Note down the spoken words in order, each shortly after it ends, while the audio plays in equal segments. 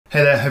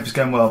Hey there, hope it's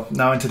going well.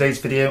 Now in today's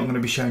video I'm going to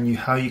be showing you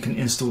how you can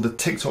install the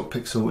TikTok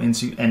pixel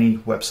into any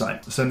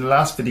website. So in the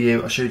last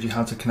video I showed you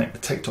how to connect the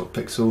TikTok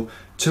pixel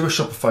to a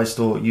Shopify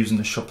store using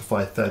the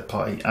Shopify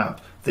third-party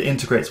app that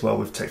integrates well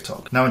with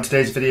TikTok. Now in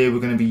today's video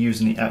we're going to be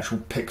using the actual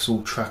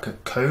pixel tracker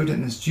code,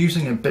 and it's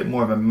using a bit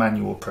more of a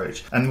manual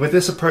approach. And with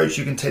this approach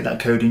you can take that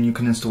code and you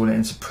can install it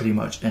into pretty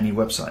much any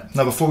website.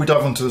 Now before we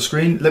dive onto the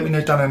screen, let me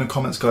know down in the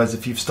comments guys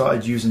if you've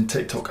started using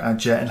TikTok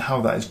ads yet and how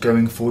that is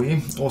going for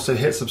you. Also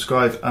hit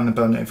subscribe and the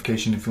bell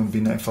notification if you want to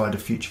be notified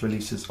of future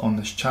releases on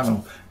this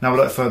channel. Now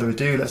without further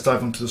ado, let's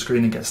dive onto the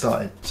screen and get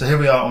started. So here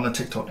we are on the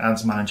TikTok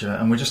ads manager,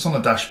 and we're just on the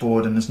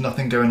dashboard and there's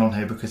nothing going on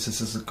here because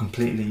this is a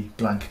completely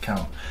blank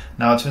account.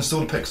 Now to install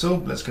the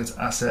pixel, let's go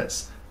to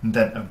assets and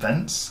then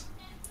events.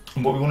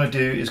 And what we want to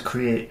do is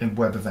create a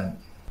web event.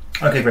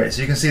 Okay, great.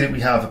 So you can see that we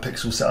have a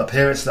pixel set up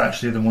here. It's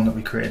actually the one that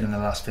we created in the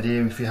last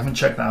video. If you haven't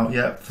checked that out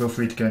yet, feel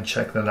free to go and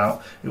check that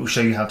out. It will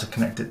show you how to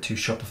connect it to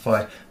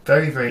Shopify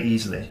very, very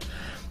easily.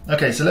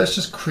 Okay, so let's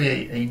just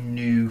create a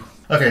new,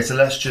 so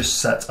let's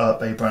just set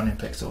up a brand new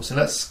pixel. So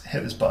let's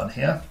hit this button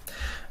here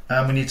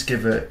and we need to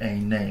give it a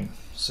name.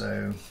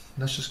 So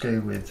let's just go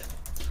with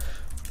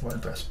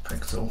Wordpress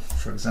pixel,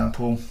 for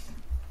example.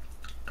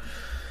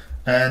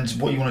 And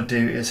what you want to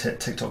do is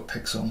hit TikTok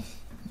pixel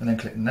and then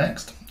click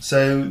next.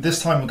 So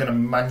this time we're going to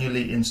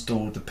manually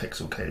install the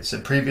pixel code. So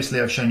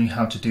previously I've shown you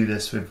how to do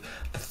this with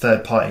the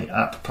third-party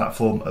app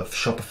platform of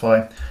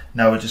Shopify.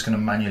 Now we're just going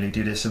to manually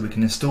do this so we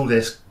can install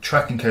this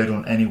tracking code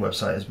on any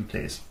website as we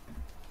please.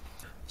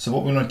 So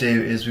what we want to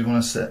do is we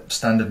want to set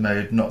standard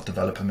mode, not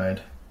developer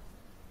mode.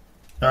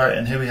 Alright,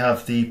 and here we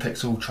have the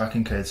pixel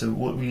tracking code. So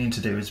what we need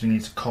to do is we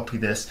need to copy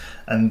this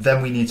and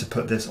then we need to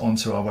put this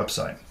onto our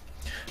website.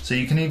 So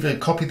you can either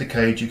copy the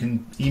code, you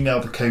can email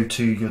the code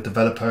to your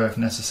developer if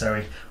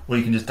necessary, or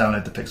you can just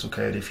download the pixel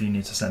code if you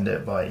need to send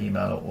it via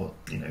email, or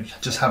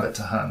just have it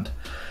to hand.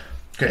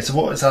 Okay, so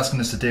what it's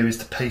asking us to do is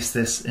to paste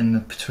this in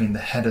between the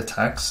header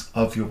tags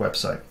of your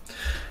website.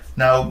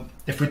 Now,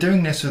 if we're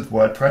doing this with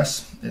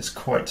WordPress, it's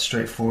quite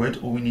straightforward.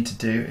 All we need to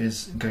do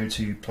is go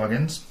to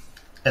plugins,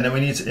 and then we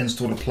need to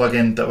install a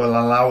plugin that will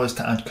allow us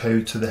to add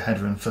code to the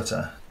header and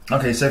footer.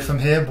 Okay, so from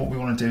here, what we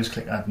want to do is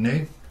click Add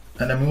New,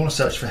 and then we want to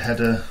search for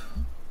headers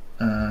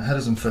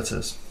and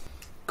footers.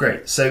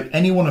 Great, so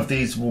any one of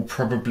these will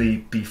probably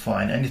be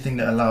fine. Anything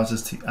that allows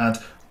us to add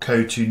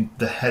code to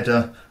the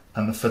header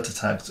and the footer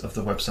tags of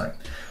the website.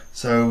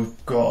 So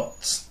we've got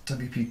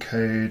WP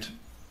code.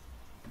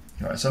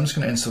 All right, so I'm just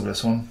going to install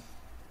this one.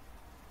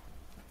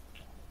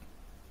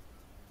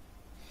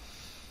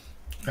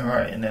 All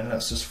right, and then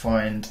let's just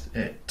find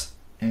it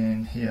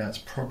in here. It's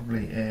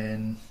probably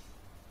in,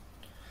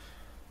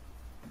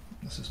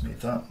 let's just move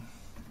that.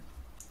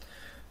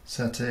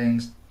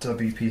 Settings,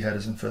 WP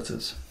headers and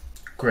footers.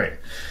 Great.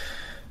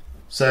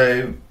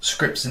 So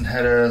scripts in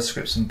header,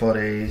 scripts in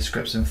body,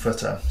 scripts in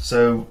footer.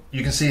 So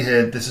you can see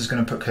here, this is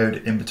going to put code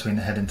in between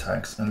the heading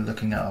tags, and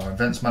looking at our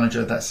events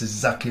manager, that's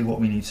exactly what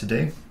we need to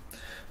do.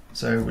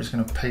 So we're just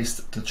going to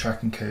paste the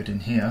tracking code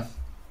in here.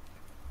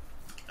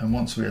 And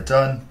once we are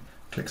done,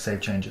 click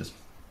Save Changes.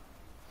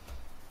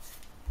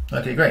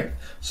 Okay, great.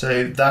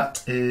 So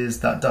that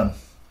is that done.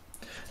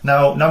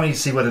 Now we need to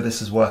see whether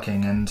this is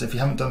working, and if you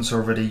haven't done so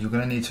already, you're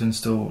going to need to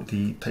install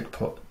the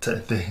TikTok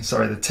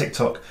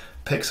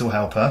pixel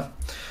helper.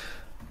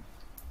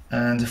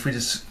 And if we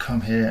just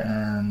come here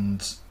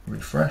and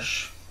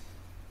refresh,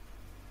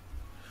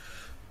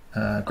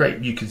 great,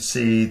 you can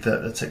see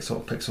that the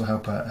TikTok pixel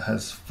helper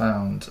has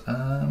found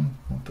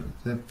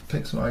the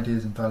pixel ID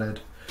is invalid.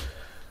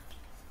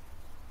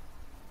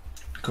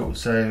 Cool,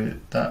 so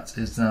that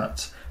is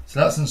that. So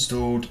that's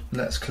installed.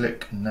 Let's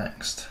click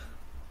next.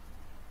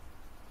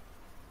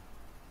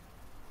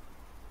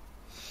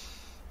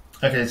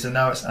 Okay, so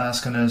now it's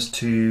asking us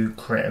to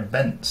create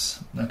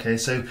events. Okay,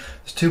 so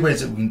there's two ways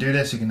that we can do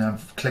this. We can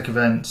have click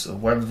events or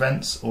web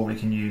events, or we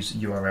can use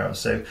URLs.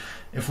 So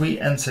if we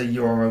enter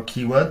URL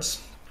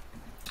keywords,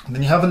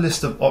 then you have a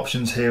list of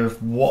options here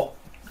of what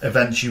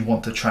events you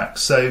want to track.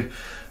 So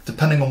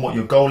depending on what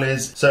your goal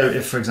is, so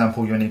if for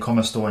example you're an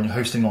e-commerce store and you're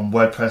hosting on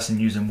WordPress and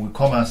using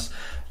WooCommerce,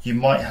 you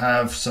might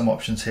have some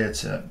options here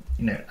to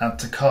add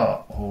to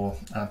cart or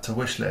add to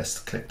wish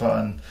list, click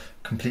button,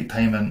 complete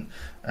payment.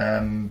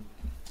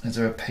 Is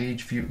there a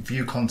page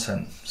view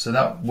content? So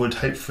that would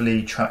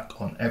hopefully track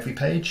on every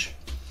page.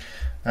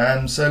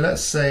 So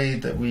let's say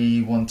that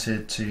we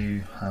wanted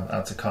to have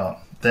add to cart.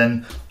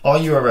 Then our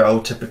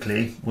URL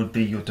typically would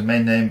be your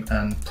domain name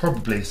and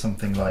probably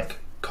something like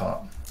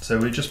cart. So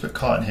we just put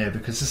cart in here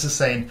because this is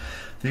saying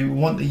that we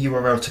want the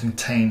URL to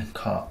contain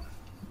cart.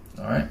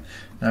 All right.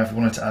 Now if we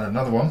wanted to add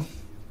another one,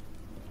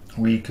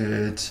 we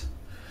could.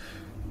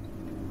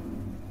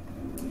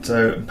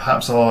 So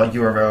perhaps our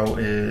URL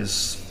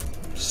is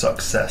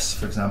success,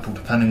 for example,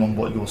 depending on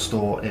what your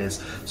store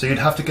is. So you'd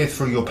have to go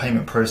through your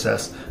payment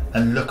process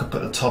and look up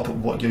at the top at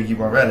what your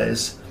URL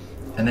is,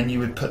 and then you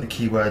would put the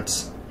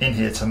keywords in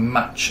here to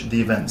match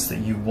the events that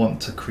you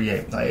want to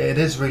create. It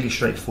is really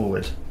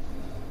straightforward.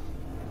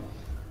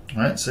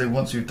 All right, so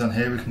once we've done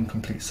here, we can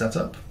complete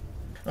setup.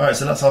 All right,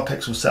 so that's our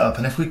pixel setup.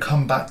 And if we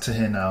come back to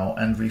here now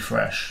and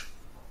refresh,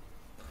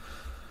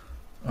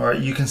 all right,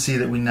 you can see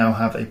that we now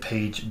have a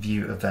page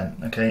view event,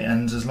 okay?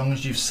 And as long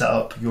as you've set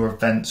up your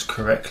events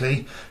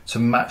correctly to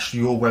match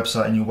your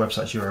website and your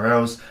website's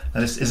URLs,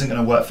 now this isn't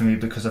gonna work for me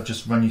because I've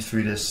just run you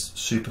through this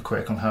super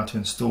quick on how to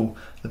install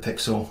the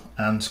pixel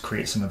and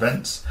create some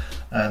events.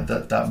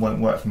 That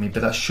won't work for me,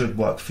 but that should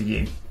work for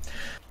you.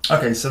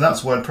 Okay, so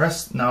that's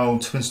WordPress. Now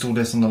to install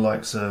this on the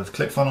likes of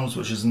ClickFunnels,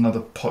 which is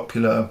another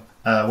popular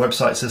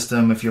website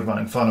system if you're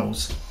running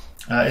funnels.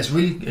 It's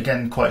really,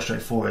 again, quite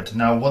straightforward.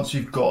 Now, once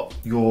you've got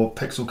your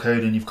pixel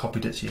code and you've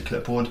copied it to your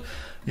clipboard,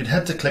 you'd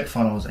head to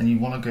ClickFunnels and you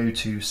want to go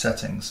to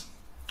settings.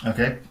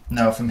 Okay,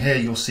 now from here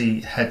you'll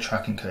see head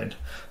tracking code.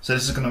 So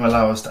this is going to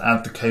allow us to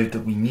add the code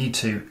that we need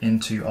to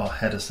into our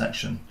header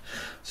section.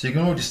 So you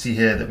can already see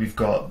here that we've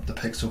got the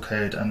pixel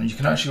code, and you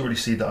can actually already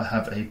see that I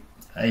have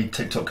a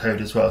TikTok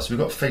code as well. So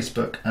we've got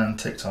Facebook and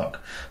TikTok.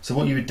 So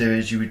what you would do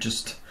is you would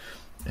just,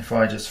 if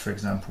I just, for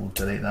example,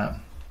 delete that,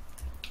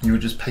 you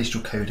would just paste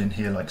your code in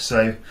here like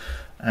so,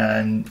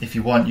 and if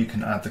you want you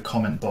can add the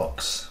comment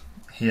box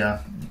here,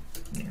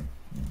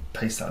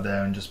 paste that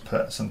there and just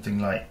put something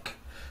like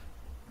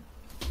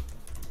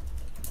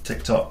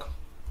TikTok,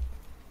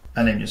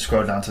 and then you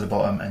scroll down to the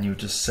bottom and you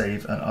just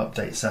save and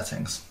update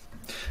settings.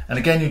 And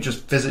again, you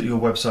just visit your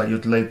website,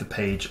 you'd load the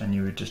page and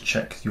you would just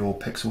check your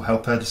pixel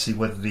helper to see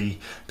whether the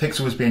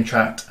pixel is being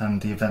tracked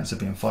and the events are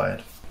being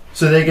fired.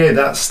 So there you go,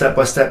 that's step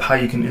by step how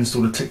you can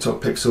install the TikTok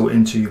pixel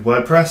into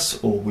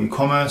WordPress or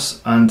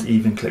WooCommerce and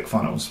even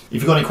ClickFunnels. If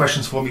you've got any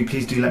questions for me,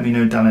 please do let me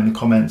know down in the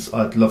comments.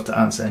 I'd love to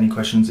answer any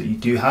questions that you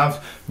do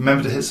have.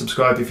 Remember to hit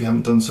subscribe if you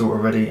haven't done so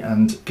already,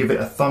 and give it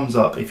a thumbs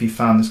up if you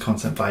found this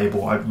content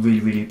valuable. I'd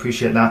really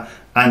appreciate that,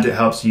 and it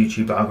helps the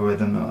YouTube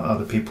algorithm and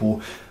other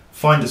people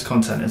find this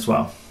content as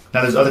well.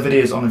 Now there's other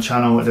videos on the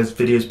channel, there's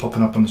videos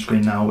popping up on the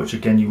screen now, which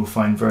again you will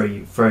find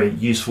very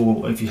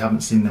useful if you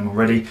haven't seen them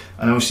already.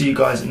 And I will see you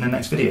guys in the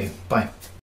next video. Bye.